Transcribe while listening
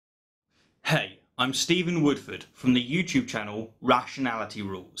Hey, I'm Stephen Woodford from the YouTube channel Rationality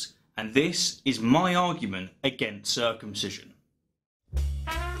Rules, and this is my argument against circumcision.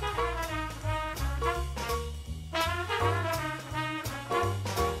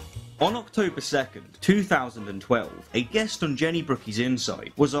 On October 2nd, 2012, a guest on Jenny Brookie's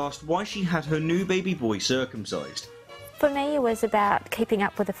Insight was asked why she had her new baby boy circumcised. For me, it was about keeping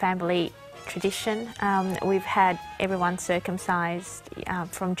up with the family tradition. We've had everyone circumcised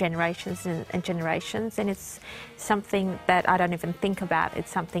from generations and generations, and it's something that I don't even think about. It's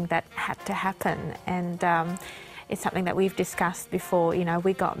something that had to happen, and it's something that we've discussed before. You know,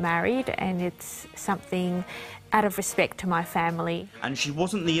 we got married, and it's something out of respect to my family. And she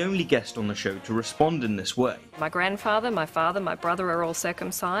wasn't the only guest on the show to respond in this way. My grandfather, my father, my brother are all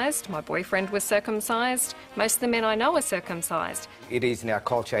circumcised. My boyfriend was circumcised. Most of the men I know are circumcised. It is in our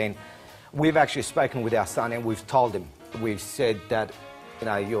culture, and we've actually spoken with our son and we've told him. We've said that, you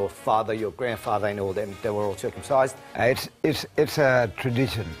know, your father, your grandfather and all them, they were all circumcised. It's a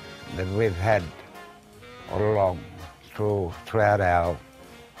tradition that we've had all along throughout our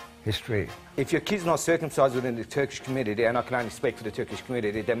history. If your kid's not circumcised within the Turkish community, and I can only speak for the Turkish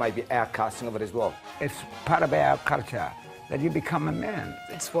community, there may be outcasting of it as well. It's part of our culture that you become a man.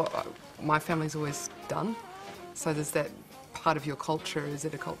 It's what my family's always done. So there's that part of your culture. Is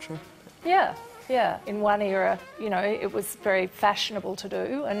it a culture? Yeah. In one era, you know, it was very fashionable to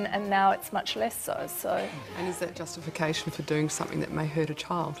do, and now it's much less so. And is that justification for doing something that may hurt a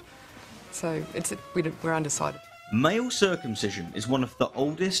child? So we're undecided. Male circumcision is one of the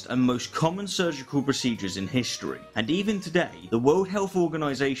oldest and most common surgical procedures in history, and even today, the World Health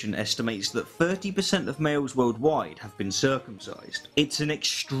Organization estimates that 30% of males worldwide have been circumcised. It's an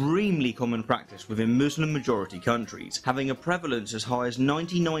extremely common practice within Muslim-majority countries, having a prevalence as high as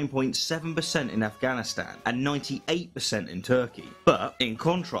 99.7% in Afghanistan and 98% in Turkey. But, in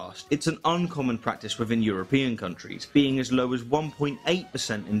contrast, it's an uncommon practice within European countries, being as low as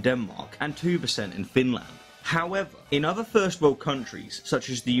 1.8% in Denmark and 2% in Finland. However, in other first world countries, such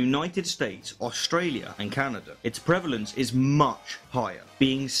as the United States, Australia and Canada, its prevalence is much higher,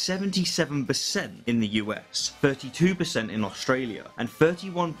 being 77% in the US, 32% in Australia, and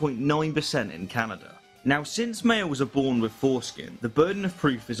 31.9% in Canada. Now, since males are born with foreskin, the burden of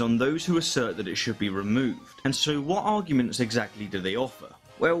proof is on those who assert that it should be removed. And so what arguments exactly do they offer?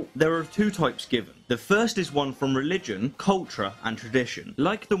 Well, there are two types given. The first is one from religion, culture and tradition,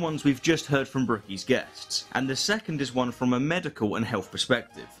 like the ones we've just heard from Brookie's guests, and the second is one from a medical and health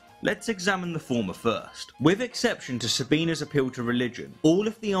perspective. Let's examine the former first. With exception to Sabina's appeal to religion, all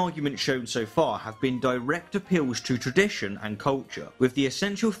of the arguments shown so far have been direct appeals to tradition and culture, with the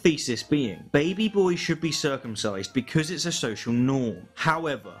essential thesis being baby boys should be circumcised because it's a social norm.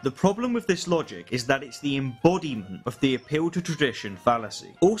 However, the problem with this logic is that it's the embodiment of the appeal to tradition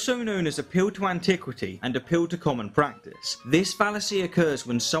fallacy, also known as appeal to antiquity and appeal to common practice. This fallacy occurs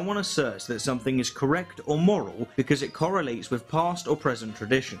when someone asserts that something is correct or moral because it correlates with past or present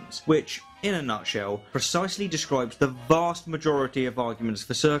traditions, which, in a nutshell, precisely describes the vast majority of arguments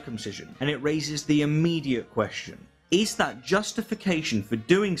for circumcision, and it raises the immediate question: is that justification for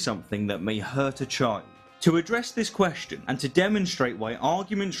doing something that may hurt a child? To address this question, and to demonstrate why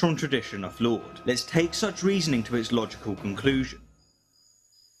arguments from tradition are flawed, let's take such reasoning to its logical conclusion.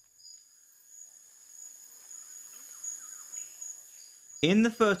 In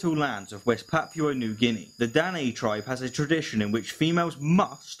the fertile lands of West Papua New Guinea, the Dane tribe has a tradition in which females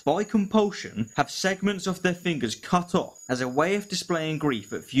must, by compulsion, have segments of their fingers cut off as a way of displaying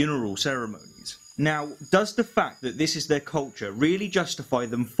grief at funeral ceremonies. Now, does the fact that this is their culture really justify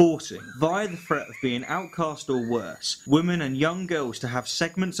them forcing, via the threat of being outcast or worse, women and young girls to have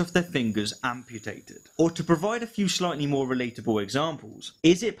segments of their fingers amputated? Or to provide a few slightly more relatable examples,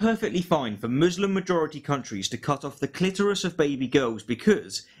 is it perfectly fine for Muslim-majority countries to cut off the clitoris of baby girls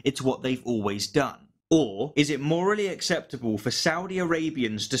because it's what they've always done? Or is it morally acceptable for Saudi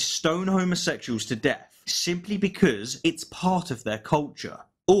Arabians to stone homosexuals to death simply because it's part of their culture?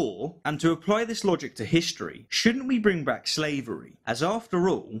 Or, and to apply this logic to history, shouldn't we bring back slavery? As after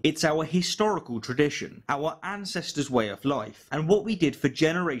all, it's our historical tradition, our ancestors' way of life, and what we did for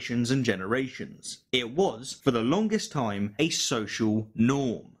generations and generations. It was, for the longest time, a social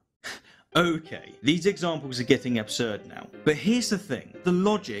norm. Okay, these examples are getting absurd now, but here's the thing, the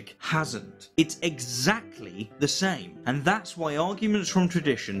logic hasn't. It's exactly the same, and that's why arguments from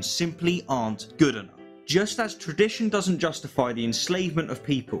tradition simply aren't good enough. Just as tradition doesn't justify the enslavement of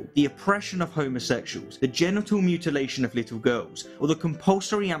people, the oppression of homosexuals, the genital mutilation of little girls, or the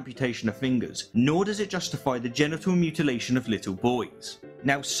compulsory amputation of fingers, nor does it justify the genital mutilation of little boys.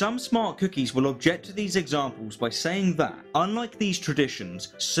 Now, some smart cookies will object to these examples by saying that, unlike these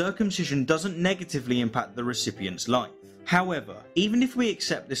traditions, circumcision doesn't negatively impact the recipient's life. However, even if we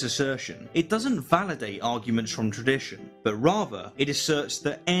accept this assertion, it doesn't validate arguments from tradition, but rather it asserts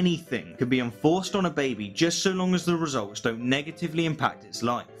that anything can be enforced on a baby just so long as the results don't negatively impact its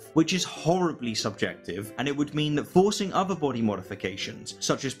life, which is horribly subjective, and it would mean that forcing other body modifications,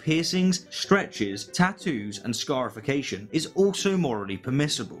 such as piercings, stretches, tattoos, and scarification, is also morally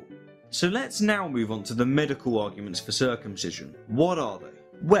permissible. So let's now move on to the medical arguments for circumcision. What are they?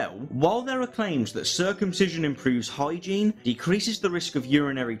 Well, while there are claims that circumcision improves hygiene, decreases the risk of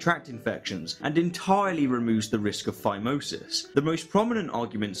urinary tract infections, and entirely removes the risk of phimosis, the most prominent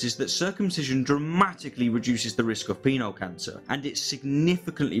argument is that circumcision dramatically reduces the risk of penile cancer, and it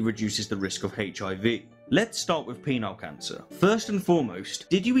significantly reduces the risk of HIV. Let's start with penile cancer. First and foremost,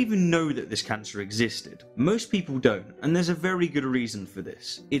 did you even know that this cancer existed? Most people don't, and there's a very good reason for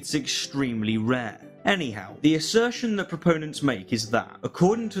this. It's extremely rare. Anyhow, the assertion that proponents make is that,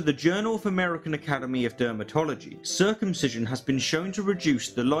 according to the Journal of American Academy of Dermatology, circumcision has been shown to reduce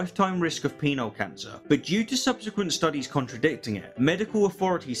the lifetime risk of penile cancer, but due to subsequent studies contradicting it, medical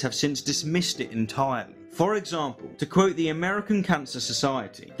authorities have since dismissed it entirely. For example, to quote the American Cancer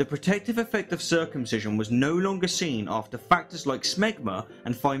Society, the protective effect of circumcision was no longer seen after factors like smegma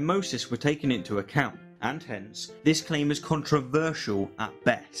and phimosis were taken into account, and hence, this claim is controversial at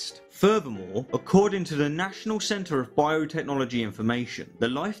best. Furthermore, according to the National Center of Biotechnology Information, the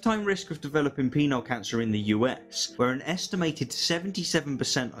lifetime risk of developing penile cancer in the US, where an estimated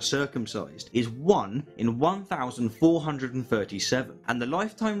 77% are circumcised, is 1 in 1,437, and the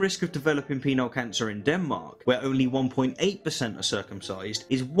lifetime risk of developing penile cancer in Denmark, where only 1.8% are circumcised,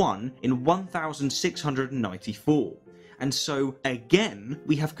 is 1 in 1,694. And so, again,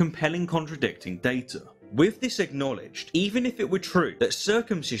 we have compelling contradicting data. With this acknowledged, even if it were true that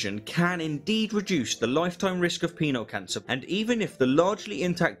circumcision can indeed reduce the lifetime risk of penile cancer, and even if the largely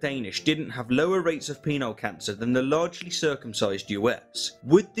intact Danish didn't have lower rates of penile cancer than the largely circumcised US,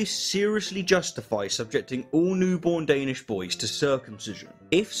 would this seriously justify subjecting all newborn Danish boys to circumcision?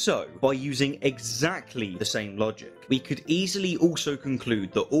 If so, by using exactly the same logic, we could easily also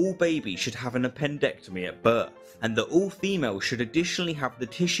conclude that all babies should have an appendectomy at birth, and that all females should additionally have the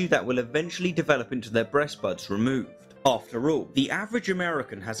tissue that will eventually develop into their breast buds removed. After all, the average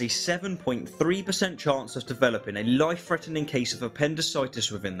American has a 7.3% chance of developing a life-threatening case of appendicitis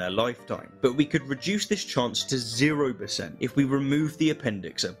within their lifetime, but we could reduce this chance to 0% if we remove the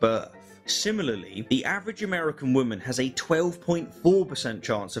appendix at birth. Similarly, the average American woman has a 12.4%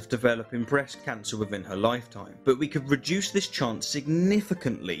 chance of developing breast cancer within her lifetime, but we could reduce this chance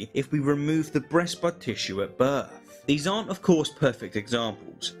significantly if we remove the breast bud tissue at birth. These aren't of course perfect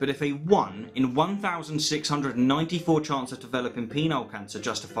examples, but if a 1 in 1,694 chance of developing penile cancer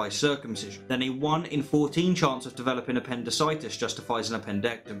justifies circumcision, then a 1 in 14 chance of developing appendicitis justifies an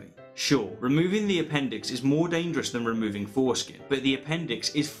appendectomy. Sure, removing the appendix is more dangerous than removing foreskin, but the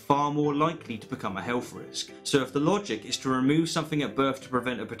appendix is far more likely to become a health risk. So if the logic is to remove something at birth to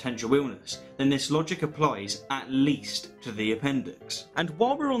prevent a potential illness, then this logic applies at least to the appendix. And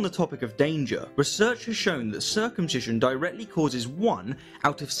while we're on the topic of danger, research has shown that circumcision directly causes 1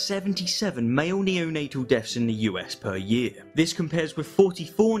 out of 77 male neonatal deaths in the US per year. This compares with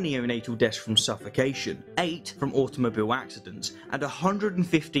 44 neonatal deaths from suffocation, 8 from automobile accidents, and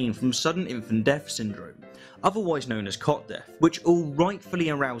 115 from sudden infant death syndrome, otherwise known as cot death, which all rightfully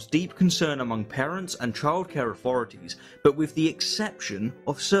arouse deep concern among parents and childcare authorities, but with the exception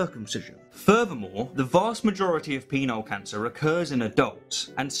of circumcision. Furthermore, the vast majority of penile cancer occurs in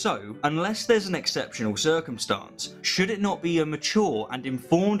adults, and so, unless there's an exceptional circumstance, should it not be a mature and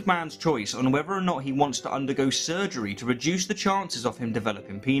informed man's choice on whether or not he wants to undergo surgery to reduce the chances of him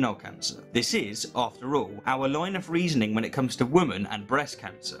developing penile cancer? This is, after all, our line of reasoning when it comes to women and breast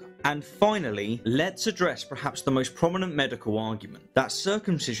cancer. And finally, let's address perhaps the most prominent medical argument, that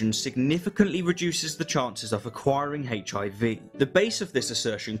circumcision significantly reduces the chances of acquiring HIV. The base of this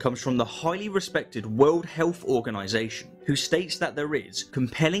assertion comes from the highly respected World Health Organization, who states that there is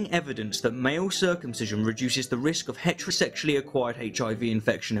compelling evidence that male circumcision reduces the risk of heterosexually acquired HIV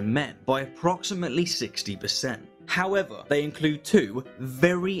infection in men by approximately 60%. However, they include 2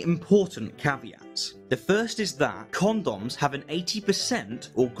 very important caveats. The first is that condoms have an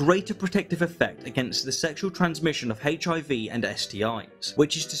 80% or greater protective effect against the sexual transmission of HIV and STIs,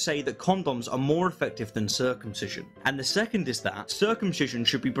 which is to say that condoms are more effective than circumcision. And the second is that circumcision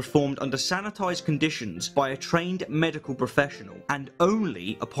should be performed under sanitized conditions by a trained medical professional, and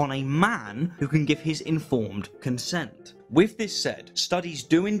only upon a man who can give his informed consent. With this said, studies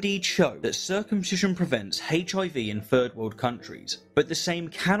do indeed show that circumcision prevents HIV in third world countries, but the same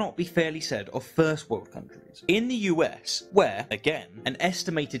cannot be fairly said of first world countries. In the US, where, again, an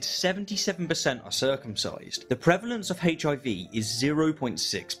estimated 77% are circumcised, the prevalence of HIV is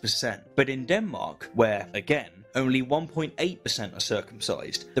 0.6%, but in Denmark, where, again, only 1.8% are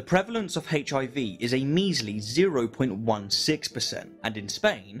circumcised, the prevalence of HIV is a measly 0.16%, and in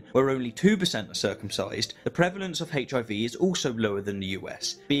Spain, where only 2% are circumcised, the prevalence of HIV is also lower than the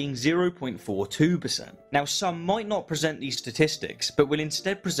US, being 0.42%. Now, some might not present these statistics, but will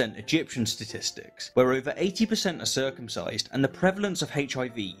instead present Egyptian statistics, where over 80% are circumcised and the prevalence of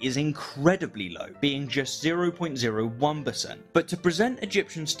HIV is incredibly low, being just 0.01%. But to present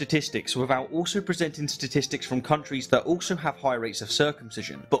Egyptian statistics without also presenting statistics from countries that also have high rates of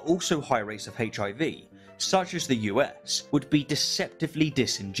circumcision, but also high rates of HIV, such as the US, would be deceptively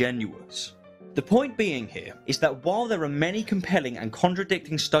disingenuous. The point being here is that while there are many compelling and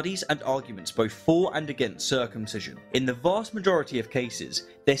contradicting studies and arguments both for and against circumcision, in the vast majority of cases,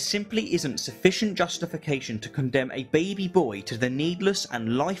 there simply isn't sufficient justification to condemn a baby boy to the needless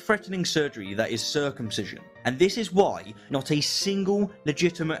and life-threatening surgery that is circumcision. And this is why not a single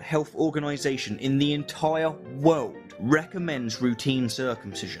legitimate health organisation in the entire world recommends routine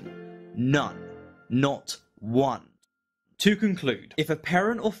circumcision. None. Not one. To conclude, if a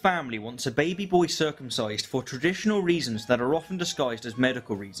parent or family wants a baby boy circumcised for traditional reasons that are often disguised as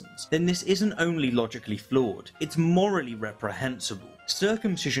medical reasons, then this isn't only logically flawed, it's morally reprehensible.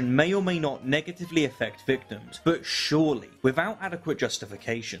 Circumcision may or may not negatively affect victims, but surely, without adequate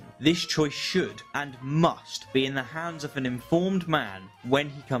justification, this choice should and must be in the hands of an informed man when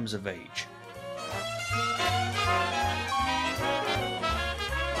he comes of age.